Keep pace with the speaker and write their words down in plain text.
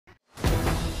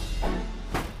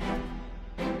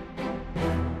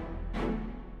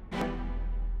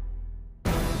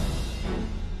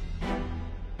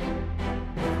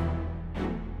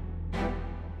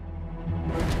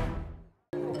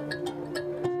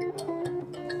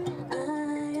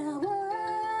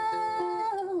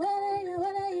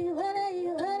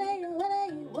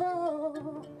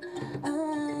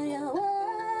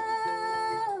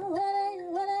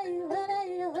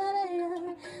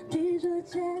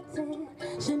chete,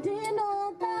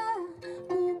 shendinoda,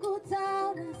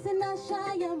 kukutaura sina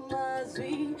shaya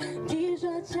mazwi.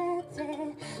 Dijwa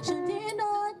chete,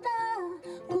 shendinoda,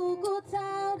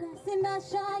 kukutaura sina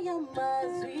shaya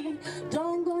mazwi.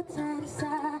 Dongo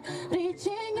tarsa,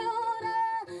 richinyora,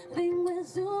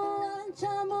 ringwezua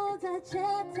chamuza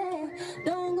chete.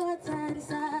 Dongo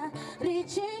tarsa,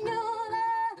 richinyora,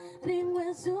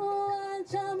 ringwezua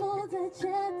chamuza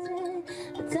chete.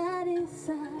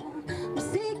 Tarisa,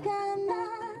 musikana,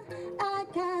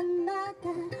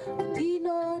 akanaka,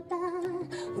 dinota,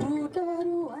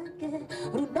 rudoruake,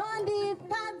 rudondi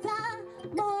fata,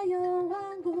 moyo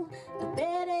wangu,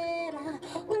 perera,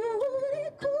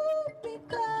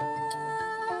 urikupika,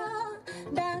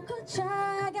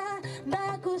 ndakuchaga,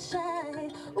 ndakushai,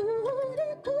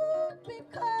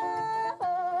 urikupika,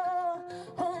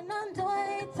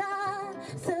 onandoita,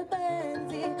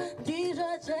 sebenzi,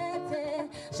 dijo chete,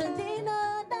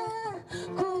 shendinoda,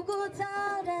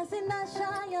 kukutaura sina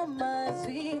shaya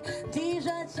mazwi.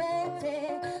 Dijo chete,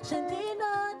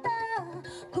 shendinoda,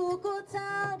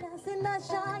 kukutaura sina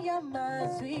shaya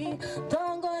mazwi.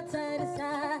 Dongo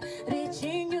tarisa,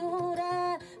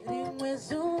 richinyura,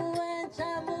 rimwezua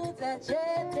chamuza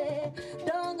chete.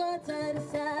 Dongo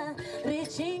tarisa,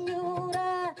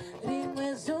 richinyura,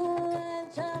 rimwezua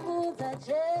chamuza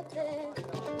chete.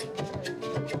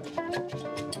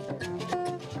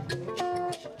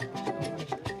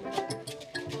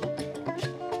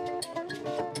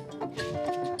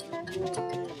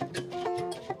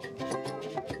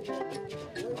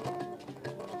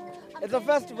 It's a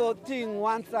festival thing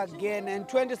once again, and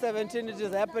 2017 it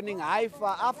is happening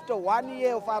Haifa after 1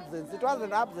 year of absence. It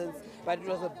wasn't absence, but it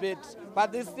was a bit.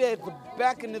 But this year it's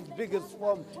back in its biggest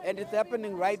form, and it's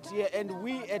happening right here. And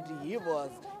we at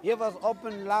Hivos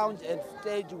Open Lounge and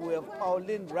Stage, we have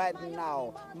Pauline right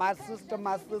now. My sister,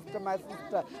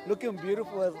 looking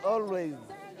beautiful as always.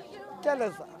 Tell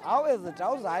us, how is it?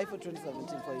 How's Haifa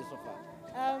 2017 for you so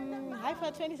far?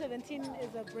 Haifa 2017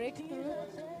 is a breakthrough.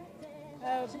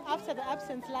 After the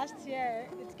absence last year,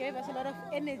 it gave us a lot of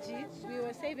energy. We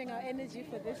were saving our energy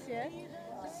for this year.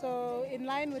 So in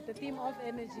line with the theme of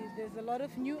energy, there's a lot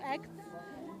of new acts,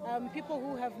 people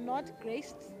who have not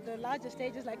graced the larger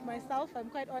stages like myself. I'm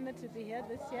quite honored to be here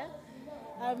this year.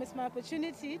 It's my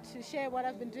opportunity to share what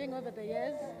I've been doing over the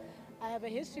years. I have a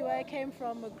history where I came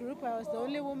from a group where I was the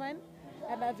only woman,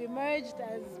 and I've emerged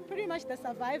as pretty much the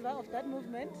survivor of that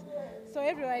movement. So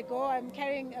everywhere I go, I'm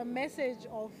carrying a message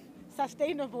of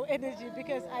sustainable energy,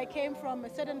 because I came from a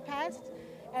certain past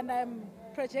and I'm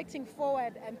projecting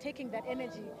forward and taking that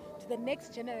energy to the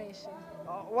next generation.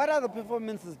 What other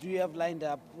performances do you have lined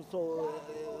up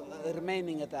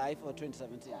remaining at the Haifa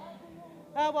 2017?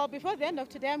 Well, before the end of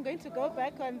today, I'm going to go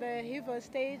back on the Hivos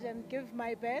stage and give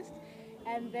my best.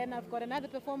 And then I've got another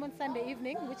performance Sunday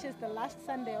evening, which is the last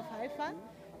Sunday of Haifa.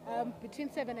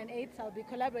 Between 7 and 8, I'll be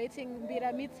collaborating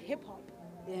Mbira meets hip hop.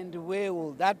 And where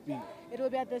will that be? It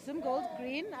will be at the Zim Gold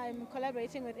Green. I'm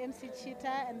collaborating with MC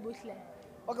Cheetah and Bushle.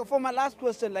 Okay, for my last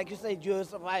question, like you said, you're a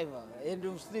survivor, and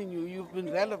we've seen you've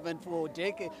been relevant for a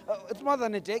decade. It's more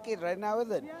than a decade right now,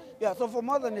 isn't it? Yeah, so for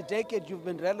more than a decade, you've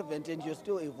been relevant and you're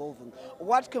still evolving.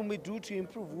 What can we do to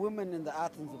improve women in the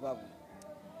arts in Zimbabwe?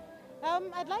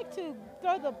 I'd like to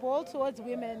throw the ball towards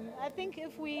women. I think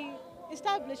if we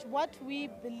establish what we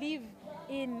believe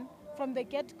in from the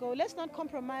get-go, let's not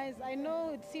compromise. I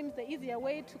know it seems the easier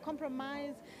way to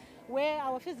compromise, where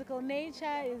our physical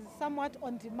nature is somewhat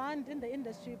on demand in the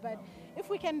industry, but if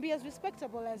we can be as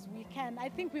respectable as we can, I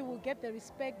think we will get the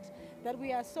respect that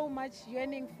we are so much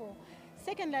yearning for.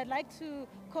 Secondly, I'd like to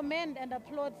commend and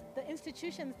applaud the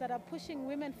institutions that are pushing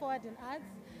women forward in arts.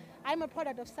 I'm a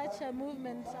product of such a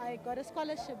movement. I got a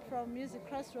scholarship from Music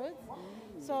Crossroads.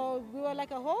 So we were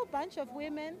like a whole bunch of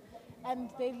women,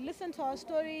 and they listened to our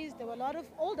stories. There were a lot of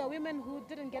older women who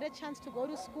didn't get a chance to go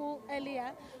to school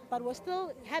earlier, but were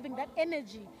still having that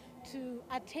energy to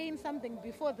attain something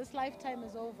before this lifetime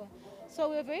is over. So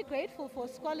we're very grateful for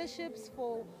scholarships,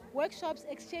 for workshops,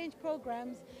 exchange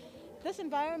programs. This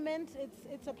environment,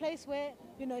 it's a place where,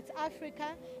 you know, it's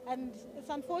Africa, and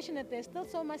it's unfortunate there's still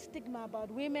so much stigma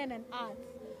about women and arts.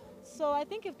 So I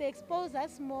think if they expose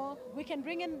us more, we can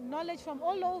bring in knowledge from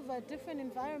all over different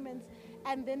environments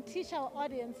and then teach our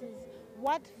audiences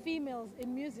what females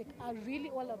in music are really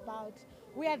all about.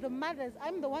 We are the mothers.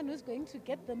 I'm the one who's going to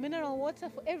get the mineral water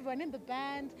for everyone in the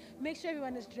band, make sure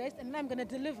everyone is dressed, and then I'm going to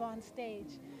deliver on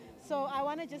stage. So I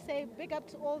want to just say big up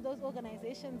to all those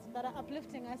organizations that are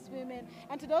uplifting us women,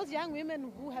 and to those young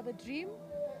women who have a dream,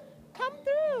 come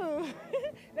through.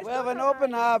 We have an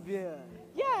open hub here.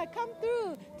 Yeah, come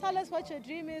through. Tell us what your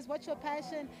dream is, what your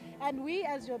passion, and we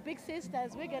as your big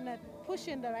sisters, we're gonna push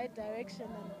you in the right direction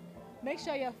and make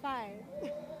sure you're fine.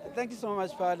 Thank you so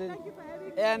much, Pauline. Thank you for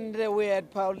having me. And we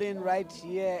had Pauline right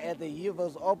here at the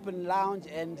Hivos Open Lounge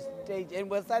and Stage, and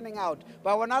we're signing out.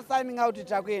 But we're not signing out to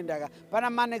Takuyendaga.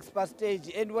 Panama Expo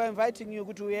Stage, and we're inviting you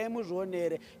to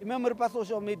Emuzonere. Remember, pa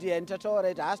social media and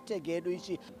Tatorate hashtag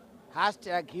Eduishi,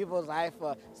 hashtag Hivos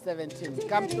Haifa 17.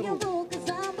 Come through.